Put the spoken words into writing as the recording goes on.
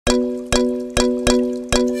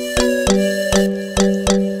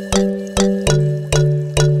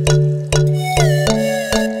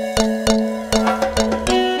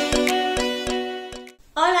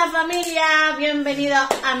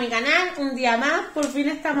más, por fin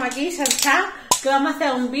estamos aquí, Sancha, que vamos a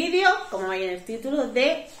hacer un vídeo, como veis en el título,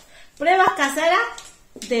 de pruebas caseras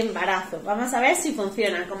de embarazo. Vamos a ver si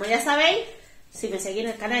funcionan. Como ya sabéis, si me seguís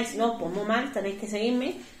en el canal, si no, pues muy mal, tenéis que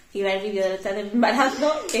seguirme y ver el vídeo del test de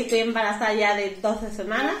embarazo, que estoy embarazada ya de 12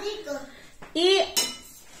 semanas. Y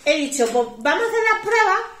he dicho, pues vamos a hacer las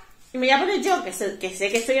pruebas. Y me voy a poner yo, que sé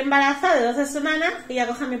que estoy embarazada de 12 semanas, y a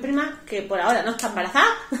coger a mi prima, que por ahora no está embarazada.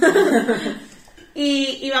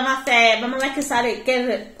 y vamos a ver qué sale,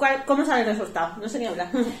 cómo sale el resultado. No sé ni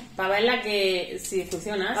hablar. Para verla que si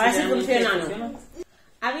funciona. A ver si funciona o no.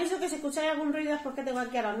 Aviso que si escucháis algún ruido es porque tengo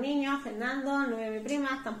aquí a los niños, Fernando, Nube y mi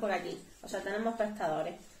prima, están por aquí. O sea, tenemos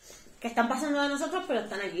espectadores que están pasando de nosotros, pero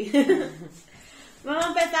están aquí. Vamos a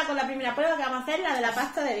empezar con la primera prueba que vamos a hacer, la de la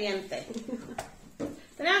pasta de dientes.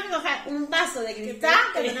 Tenemos que coger un vaso de cristal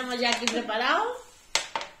que tenemos ya aquí preparado.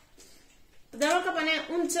 Tenemos que poner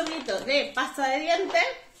un chorrito de pasta de dientes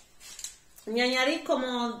y añadir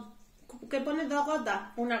como... ¿Qué pone? ¿2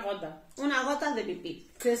 gotas? Una gota. Unas gotas de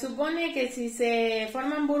pipí. Se supone que si se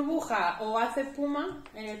forman burbujas o hace espuma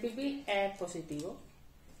en el pipí es positivo.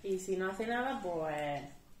 Y si no hace nada, pues es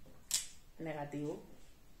negativo.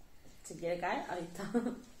 Si quiere caer, ahí está.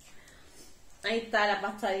 Ahí está la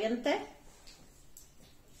pasta de dientes.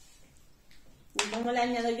 Y como le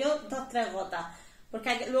añado yo 2-3 gotas.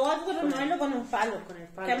 Porque luego hay que removerlo con un palo. Con el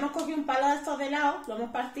palo. Que hemos cogido un palo de estos de lado, lo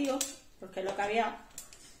hemos partido, porque es lo que había.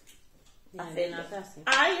 Así.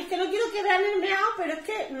 Ay, es que no quiero que vean el meado, pero es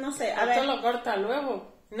que, no sé, a ver. Esto lo corta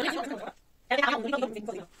luego. No.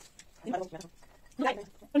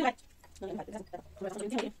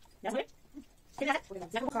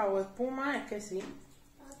 O espuma, es que sí.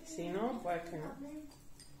 Si no, pues que no.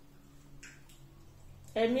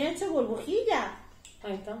 El mío ha hecho burbujilla.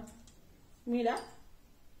 Ahí está. Mira.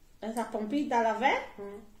 Esas pompitas, ¿las ves?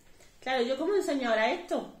 Claro, ¿yo cómo enseño ahora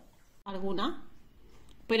esto? ¿Alguna?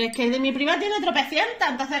 Pero es que el de mi prima tiene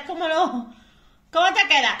tropecientas, entonces ¿cómo te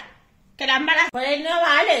queda? Que la embarazada. Pues no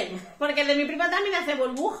vale, porque el de mi prima también hace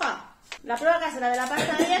burbuja. La prueba casera de la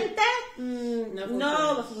pasta de dientes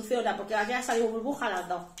no funciona, porque aquí ha salido burbuja a las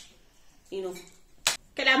dos. Y no.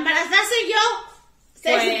 Que la embarazada soy yo.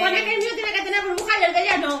 Se supone que el mío tiene que tener burbuja y el de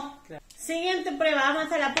ella no. Claro. Siguiente prueba, vamos a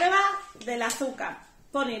hacer la prueba del azúcar.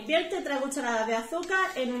 Vierte 3 cucharadas de azúcar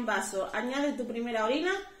en un vaso, añade tu primera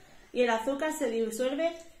orina y el azúcar se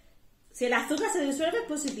disuelve. Si el azúcar se disuelve es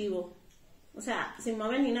positivo. O sea, sin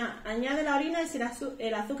mover ni nada. Añade la orina y si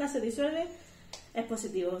el azúcar se disuelve es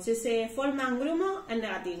positivo. Si se forman grumos es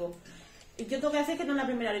negativo. Y yo tengo que decir que no es la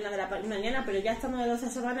primera orina de la mañana, pero ya estamos de 12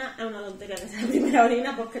 semanas, es una tontería que sea la primera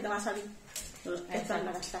orina porque te va a salir. Está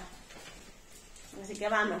embarazada. Así que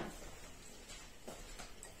vamos.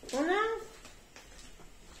 1,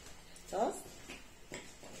 2,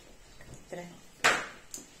 3.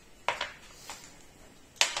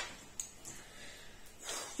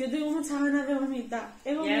 Yo tengo muchas ganas de vomitar.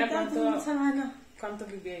 He vomitado con muchas ganas. ¿Cuánto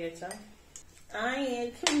pipí hay echado?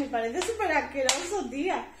 Ay, es que me parece súper asqueroso,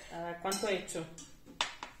 tía. A ver, ¿cuánto he hecho?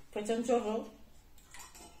 Pues he hecho un chorro.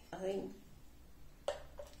 Así.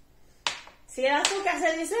 Si el azúcar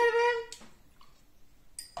se disuelve,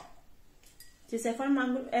 si se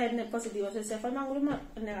forman es positivo, si se forman grumos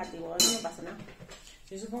es negativo, no me pasa nada.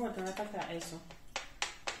 Yo supongo que no te hace eso.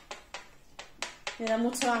 Me da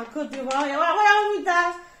mucho asco, tío, voy a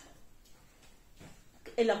vomitar.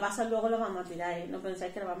 Y los vasos luego los vamos a tirar, ¿eh? No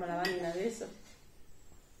pensáis que los vamos a lavar ni nada de eso.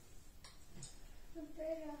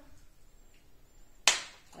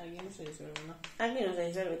 Aquí no se disuelve, ¿no? Aquí no se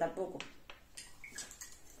disuelve tampoco.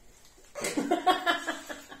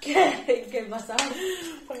 ¿Qué pasa?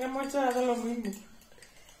 Porque hemos hecho lo mismo.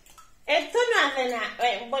 Esto no hace nada.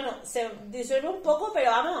 Bueno, se disuelve un poco,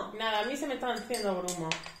 pero vamos. Nada, a mí se me están haciendo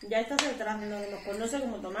grumos. Ya está se está haciendo grumos. Pues no sé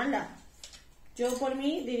cómo tomarla. Yo por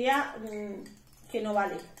mí diría que no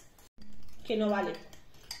vale. Que no vale.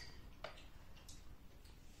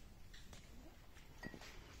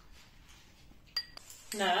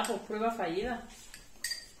 Nada, pues prueba fallida.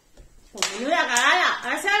 Pues menuda cagada. A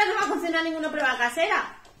ver si ahora no va a funcionar ninguna prueba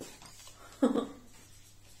casera.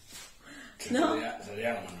 ¿No?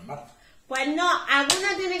 Sería lo más normal. Pues no,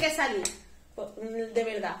 alguna tiene que salir. De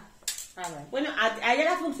verdad. A ver. Bueno, a ella le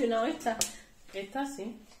ha funcionado esta. Esta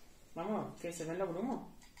sí. Vamos, que se ven los grumos.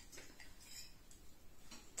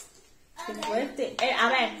 Qué fuerte. A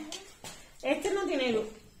ver, este no tiene grumo.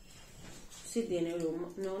 Sí tiene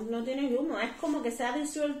grumo. No tiene grumo. Es como que se ha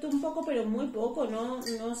disuelto un poco, pero muy poco. No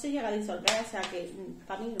se llega a disolver. O sea que,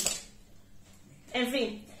 para mí no. En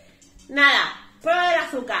fin. Nada. Prueba del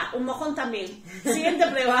azúcar. Un mojón también. Siguiente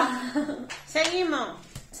prueba. Seguimos.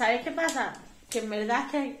 ¿Sabéis qué pasa? que en verdad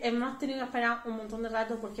es que hemos tenido que esperar un montón de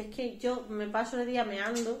rato porque es que yo me paso el día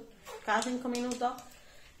meando cada 5 minutos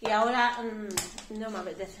y ahora no me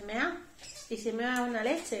apetece mear y si me da una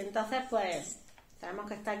leche, entonces pues tenemos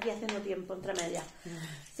que estar aquí haciendo tiempo entre medias.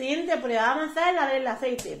 Siguiente prueba, vamos a hacer la del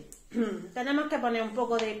aceite. Tenemos que poner un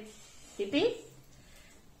poco de pipí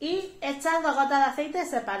y echar 2 gotas de aceite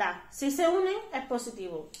separadas. Si se unen es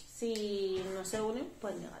positivo, si no se unen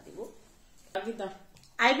pues negativo.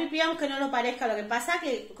 Hay pipí aunque no lo parezca, lo que pasa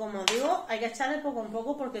que, como digo, hay que echarle poco en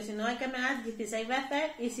poco porque si no hay que mear 16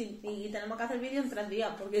 veces y tenemos que hacer vídeo en 3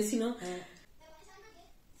 días, porque si no...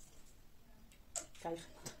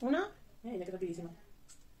 ¿Una? Ya que rapidísimo.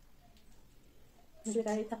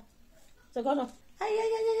 Socorro. ¡Ay,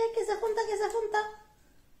 que se junta, que se junta!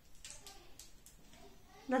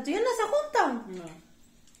 ¿Las tuyas no se juntan? No.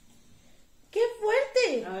 ¡Qué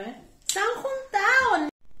fuerte! A ver. ¡Se han juntado!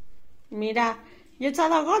 Mira, yo he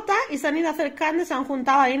echado 2 gotas y se han ido acercando y se han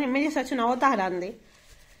juntado ahí en el medio, se ha hecho una gota grande.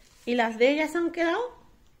 Y las de ellas se han quedado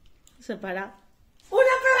separadas.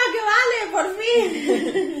 ¡Una prueba que vale, por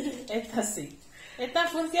fin! Esta sí. Esta ha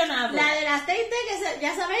funcionado. La del aceite, que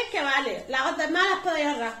ya sabéis que vale. Las gotas más las podéis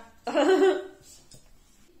ahorrar.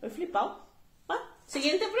 He flipado.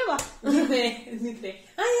 Siguiente prueba. Dice,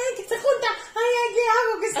 ay, que se junta. Ay, ¿qué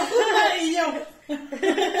hago? Que se junta. Y yo,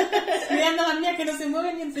 mirando las mías que no se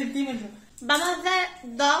mueven ni un centímetro. Vamos a hacer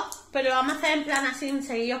 2, pero vamos a hacer en plan así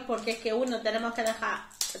seguidos porque es que uno tenemos que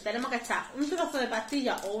echar un trozo de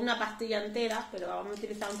pastilla o una pastilla entera, pero vamos a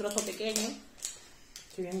utilizar un trozo pequeño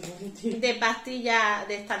de pastilla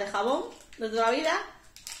de esta de jabón de toda la vida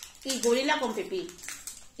y cubrirla con pipí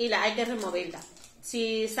y hay que removerla.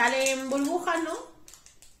 Si salen burbujas, ¿no?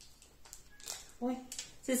 Uy.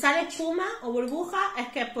 Si sale espuma o burbuja es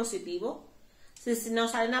que es positivo. Si no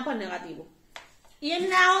sale nada, pues negativo. Y en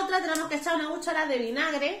la otra tenemos que echar una cucharada de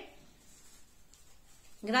vinagre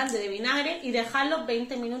grande de vinagre y dejarlos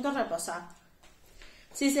 20 minutos reposar.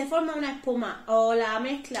 Si se forma una espuma o la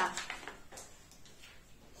mezcla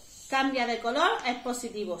cambia de color, es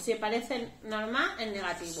positivo. Si parece normal, es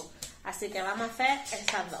negativo. Así que vamos a hacer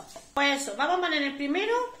estas 2. Pues eso, vamos a poner el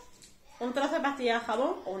primero un trozo de pastilla de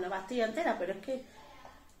jabón o una pastilla entera, pero es que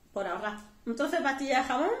por ahorrar. Un trozo de pastilla de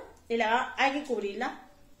jabón y hay que cubrirla.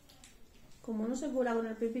 Como no se cubra con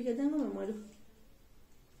el pipí que tengo, me muero.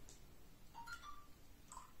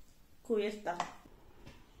 Cubierta.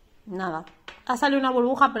 Nada. Ha salido una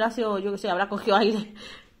burbuja, pero ha sido, yo que sé, habrá cogido aire.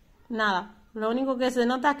 Nada. Lo único que se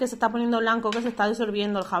nota es que se está poniendo blanco, que se está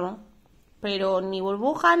disolviendo el jabón. Pero ni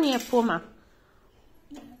burbuja ni espuma.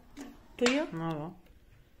 ¿Tuyo? Nada.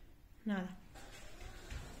 Nada.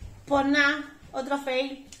 Pues nada, otro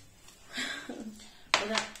fail.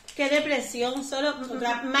 Qué depresión. Solo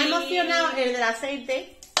me ha emocionado el del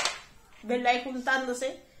aceite. Verlo ahí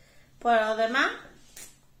juntándose. Por los demás.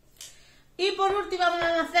 Y por último vamos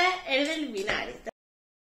a hacer el del vinagre.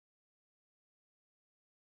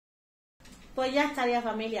 Pues ya estaría,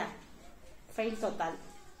 familia. Fail total.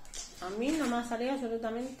 A mí no me ha salido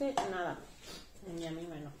absolutamente nada. Ni a mí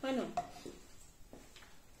menos. Bueno.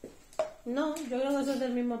 No, yo creo que eso es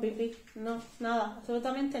del mismo pipí. No, nada,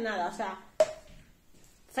 absolutamente nada. O sea,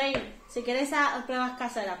 fail. Si queréis hacer pruebas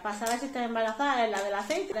caseras para saber si estáis embarazadas, es la del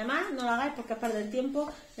aceite. Además, no lo hagáis porque es perder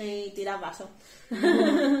tiempo y tirar vasos.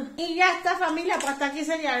 Y ya está, familia, pues hasta aquí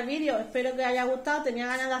sería el vídeo. Espero que os haya gustado. Tenía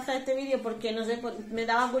ganas de hacer este vídeo porque, no sé, me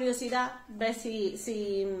daba curiosidad ver si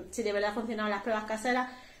de verdad funcionaban las pruebas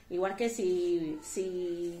caseras. Igual que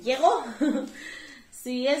si llego.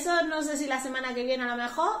 Si eso, no sé si la semana que viene a lo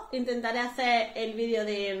mejor intentaré hacer el vídeo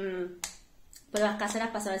de pruebas caseras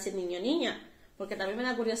para saber si es niño o niña. Porque también me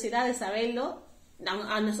da curiosidad de saberlo.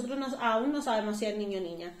 A nosotros aún no sabemos si es niño o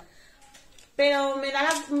niña. Pero me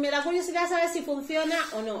da curiosidad saber si funciona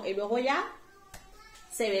o no. Y luego ya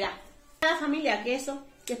se verá. La familia, que eso.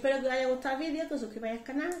 Que espero que os haya gustado el vídeo, que os suscribáis al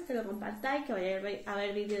canal, que lo compartáis, que vayáis a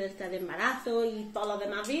ver vídeos del test de embarazo y todos los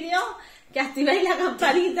demás vídeos, que activéis la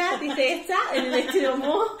campanita, dice esta, en el estilo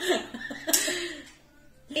mo.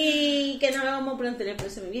 Y que nos vemos muy pronto en el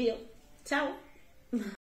próximo vídeo. Chao.